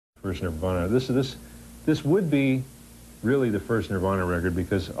first Nirvana. This would be really the first Nirvana record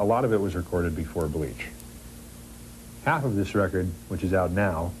because a lot of it was recorded before Bleach. Half of this record, which is out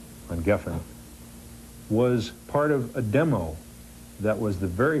now on Geffen, was part of a demo that was the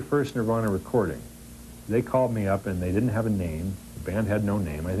very first Nirvana recording. They called me up and they didn't have a name. The band had no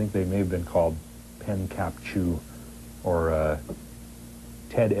name. I think they may have been called Pen Cap Chew or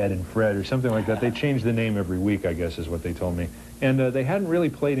Ted, Ed, and Fred or something like that. They changed the name every week, I guess, is what they told me. And they hadn't really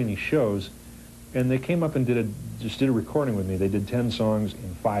played any shows, and they came up and just did a recording with me. They did 10 songs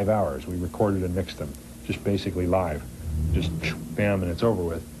in 5 hours. We recorded and mixed them, just basically live. Just bam, and it's over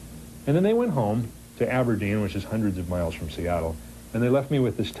with. And then they went home to Aberdeen, which is hundreds of miles from Seattle, and they left me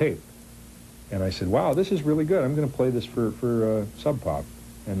with this tape. And I said, wow, this is really good. I'm going to play this for Sub Pop.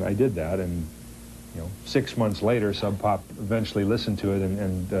 And I did that, and 6 months later, Sub Pop eventually listened to it,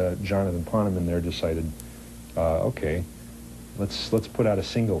 and Jonathan Poneman there decided, okay, let's put out a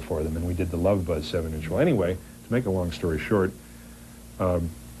single for them, and we did the Love Buzz 7-inch. Well, anyway, to make a long story short,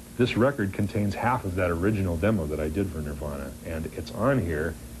 this record contains half of that original demo that I did for Nirvana, and it's on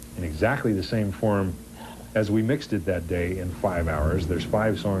here in exactly the same form as we mixed it that day in 5 hours. There's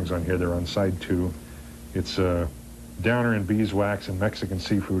 5 songs on here. They're on side 2. It's Downer and Beeswax and Mexican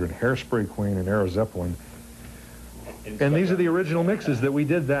Seafood and Hairspray Queen and Aero Zeppelin. And these are the original mixes that we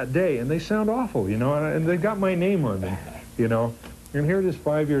did that day, and they sound awful, and they got my name on them, And here it is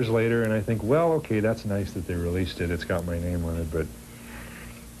 5 years later, and I think, well, okay, that's nice that they released it. It's got my name on it, but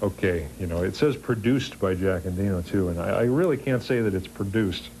okay, it says produced by Jack Endino, too, and I really can't say that it's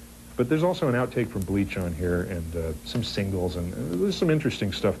produced. But there's also an outtake from Bleach on here, and some singles, and there's some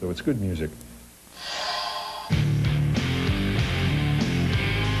interesting stuff, though. It's good music.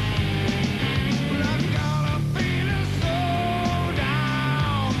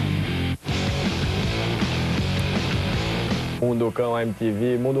 Mundo Cão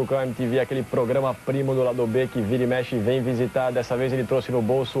MTV. Mundo Cão MTV é aquele programa primo do lado B que vira e mexe e vem visitar. Dessa vez ele trouxe no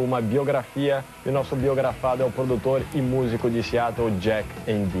bolso uma biografia e o nosso biografado é o produtor e músico de Seattle, Jack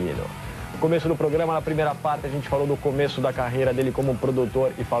Endino. No começo do programa, na primeira parte, a gente falou do começo da carreira dele como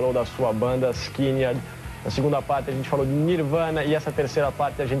produtor e falou da sua banda Skinhead. Na segunda parte, a gente falou de Nirvana e essa terceira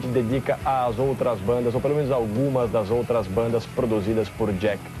parte a gente dedica às outras bandas, ou pelo menos algumas das outras bandas produzidas por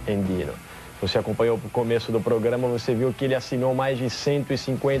Jack Endino. Você acompanhou o começo do programa, você viu que ele assinou mais de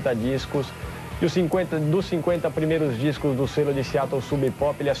 150 discos. E dos 50 primeiros discos do selo de Seattle Sub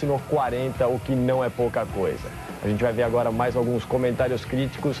Pop, ele assinou 40, o que não é pouca coisa. A gente vai ver agora mais alguns comentários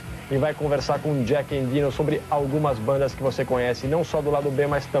críticos e vai conversar com Jack Endino sobre algumas bandas que você conhece, não só do lado B,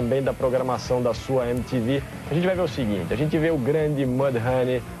 mas também da programação da sua MTV. A gente vai ver o seguinte, a gente vê o grande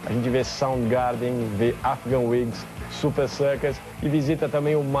Mudhoney, a gente vê Soundgarden, vê Afghan Wigs, Super Circus e visita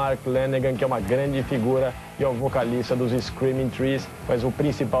também o Mark Lanegan, que é uma grande figura e é o vocalista dos Screaming Trees, mas o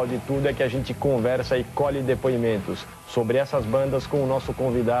principal de tudo é que a gente conversa e colhe depoimentos sobre essas bandas com o nosso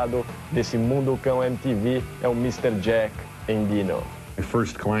convidado desse Mundo Cão MTV, é o Mr. Jack Endino. My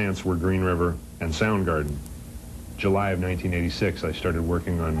first clients were Green River and Soundgarden. July of 1986, I started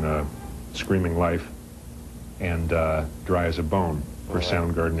working on Screaming Life and Dry as a Bone for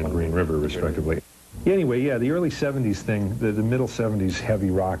Soundgarden and Green River, respectively. Anyway, yeah, the early 70s thing, the middle 70s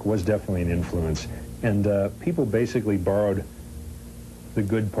heavy rock was definitely an influence. And people basically borrowed the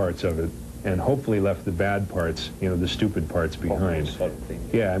good parts of it and hopefully left the bad parts, the stupid parts behind.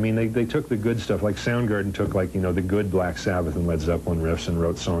 Yeah, I mean, they took the good stuff, like Soundgarden took, like, the good Black Sabbath and Led Zeppelin riffs and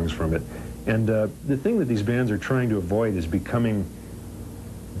wrote songs from it. And the thing that these bands are trying to avoid is becoming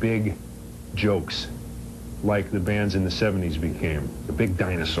big jokes like the bands in the 70s became, the big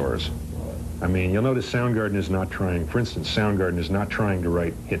dinosaurs. I mean, you'll notice Soundgarden is not trying, for instance, Soundgarden is not trying to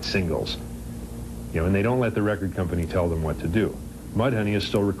write hit singles. And they don't let the record company tell them what to do. Mudhoney is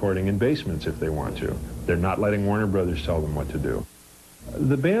still recording in basements if they want to. They're not letting Warner Brothers tell them what to do.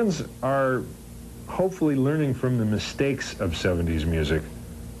 The bands are hopefully learning from the mistakes of 70s music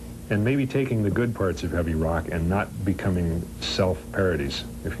and maybe taking the good parts of heavy rock and not becoming self-parodies,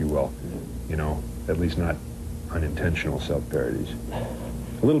 if you will. At least not unintentional self-parodies.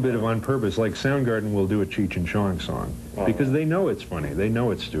 A little bit of on purpose, like Soundgarden will do a Cheech and Chong song because they know it's funny, they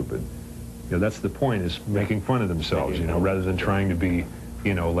know it's stupid. That's the point, is making fun of themselves, rather than trying to be,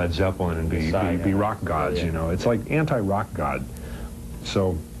 Led Zeppelin and be rock gods, It's like anti-rock god.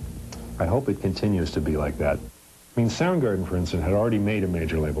 So I hope it continues to be like that. I mean, Soundgarden, for instance, had already made a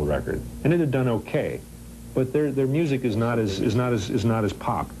major label record, and it had done okay, but their music is not as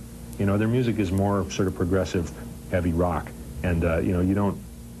pop. Their music is more sort of progressive, heavy rock, and you don't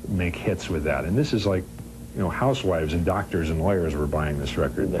make hits with that. And this is like, housewives and doctors and lawyers were buying this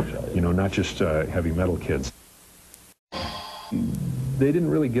record, not just heavy metal kids. they didn't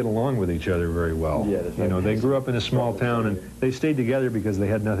really get along with each other very well. Yeah, that's you know, right. they grew up in a small town, and they stayed together because they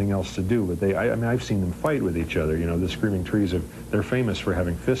had nothing else to do. But I mean, I've seen them fight with each other. You know, the Screaming Trees, they're famous for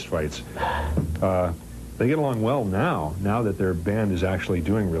having fist fights. They get along well now that their band is actually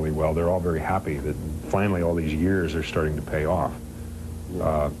doing really well. They're all very happy that finally all these years are starting to pay off.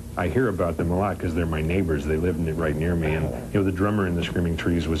 I hear about them a lot because they're my neighbors. They live right near me, and you know, the drummer in the Screaming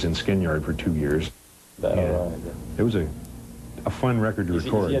Trees was in Skin Yard for 2 years. It was a fun record to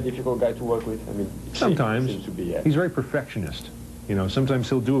record. Is he a difficult guy to work with? I mean, sometimes. seems to be, yeah. He's very perfectionist. You know, sometimes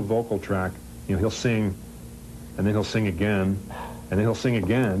he'll do a vocal track, you know, he'll sing, and then he'll sing again, and then he'll sing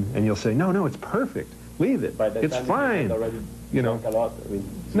again, and you'll say, no, it's perfect. Leave it. It's fine. You know. A lot. I mean,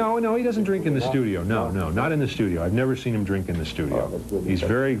 No, he doesn't drink in the studio. No, not in the studio. I've never seen him drink in the studio. He's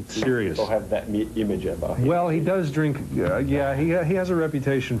very serious. Don't have that image about him. Well, he does drink. Yeah, he has a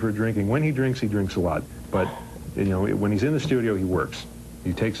reputation for drinking. When he drinks a lot. But you know, when he's in the studio, he works.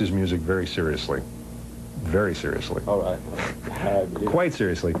 He takes his music very seriously. Very seriously. All right. Quite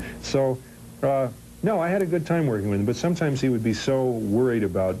seriously. So, no, I had a good time working with him, but sometimes he would be so worried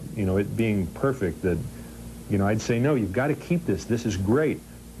about, you know, it being perfect that, you know, I'd say, no, you've got to keep this. This is great.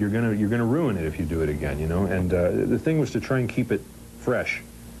 You're gonna ruin it if you do it again, you know. And the thing was to try and keep it fresh,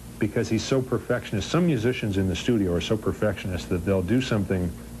 because he's so perfectionist. Some musicians in the studio are so perfectionist that they'll do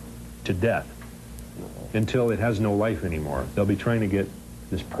something to death until it has no life anymore. They'll be trying to get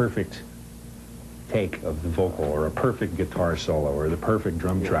this perfect take of the vocal, or a perfect guitar solo, or the perfect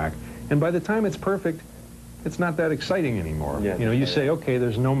drum track. And by the time it's perfect, it's not that exciting anymore. Yeah, you know, you say, okay,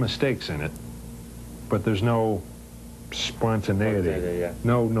 there's no mistakes in it, but there's no spontaneity,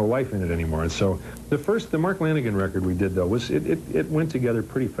 no life in it anymore. And so the Mark Lanigan record we did, though, it went together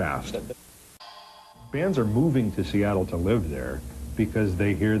pretty fast. Bands are moving to Seattle to live there because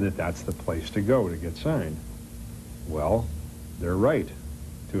they hear that that's the place to go to get signed. Well, they're right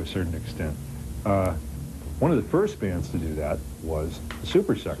to a certain extent. One of the first bands to do that was the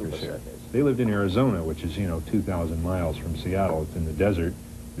Super Suckers here. They lived in Arizona, which is, you know, 2,000 miles from Seattle. It's in the desert.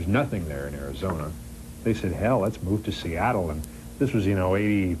 There's nothing there in Arizona. They said, hell, let's move to Seattle. And this was, you know,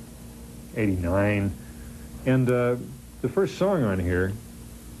 80, 89. And the first song on here,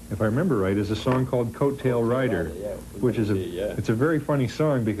 if I remember right, is a song called Coattail Rider, which is it's a very funny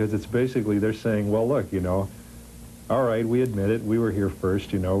song, because it's basically, they're saying, well, look, you know, all right, we admit it, we were here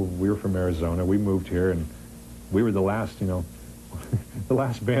first, you know, we were from Arizona, we moved here, and we were the last, you know, the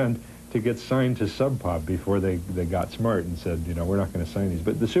last band to get signed to Sub Pop before they got smart and said, you know, we're not going to sign these.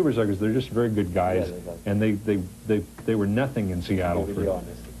 But the Super Suckers, they're just very good guys, and they were nothing in Seattle for,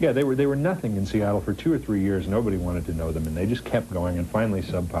 yeah, they were nothing in Seattle for 2 or 3 years. Nobody wanted to know them, and they just kept going. And finally,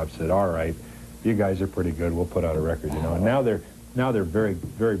 Sub Pop said, all right, you guys are pretty good. We'll put out a record, you know. And now they're very,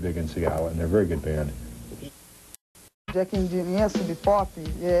 very big in Seattle, and they're a very good band. Jack Endino e a Sub Pop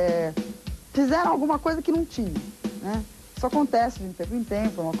fizeram alguma coisa que não tinha, né? Isso acontece de tempo em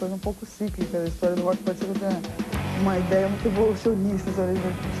tempo, é uma coisa um pouco cíclica da história do rock. Pode ser que eu tenha uma ideia muito evolucionista sobre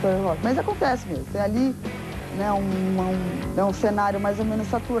a história do rock, mas acontece mesmo. Tem ali, né, um cenário mais ou menos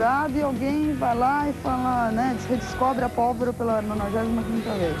saturado, e alguém vai lá e fala, né, redescobre a pólvora pela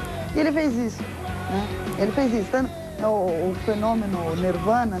 95ª vez. E ele fez isso, né? Ele fez isso. O fenômeno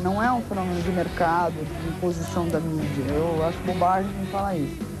Nirvana não é um fenômeno de mercado, de imposição da mídia. Eu acho bobagem quem fala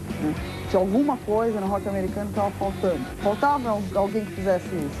isso, né? Se alguma coisa no rock americano estava faltando. Faltava alguém que fizesse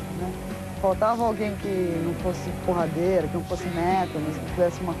isso, né? Faltava alguém que não fosse porradeira, que não fosse metal, mas que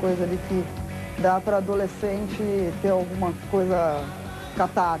tivesse uma coisa ali que dá para adolescente ter alguma coisa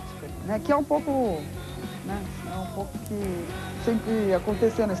catártica, né? Que é um pouco, né? É um pouco que sempre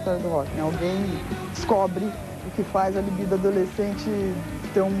aconteceu na história do rock, né? Alguém descobre o que faz a libido adolescente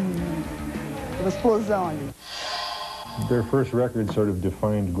ter uma explosão ali. Their first record sort of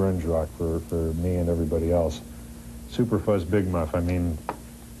defined grunge rock for me and everybody else. Super Fuzz Big Muff, I mean,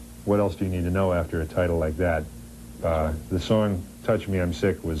 what else do you need to know after a title like that? The song Touch Me, I'm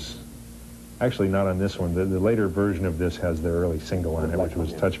Sick was actually not on this one. The later version of this has their early single on it, which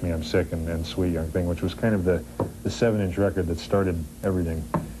was Touch Me, I'm Sick and Sweet Young Thing, which was kind of the 7-inch record that started everything.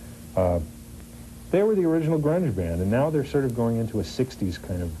 They were the original grunge band, and now they're sort of going into a 60s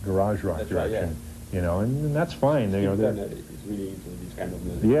kind of garage rock direction. Right, you know, and that's fine. They, you know, they're really into this kind of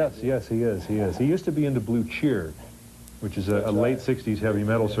music. Yes, he is. He used to be into Blue Cheer, which is a late 60s heavy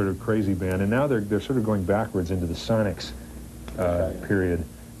metal sort of crazy band, and now they're sort of going backwards into the Sonics period,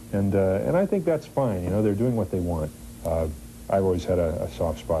 and I think that's fine. You know, they're doing what they want. I've always had a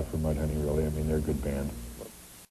soft spot for Mudhoney, really. I mean, they're a good band.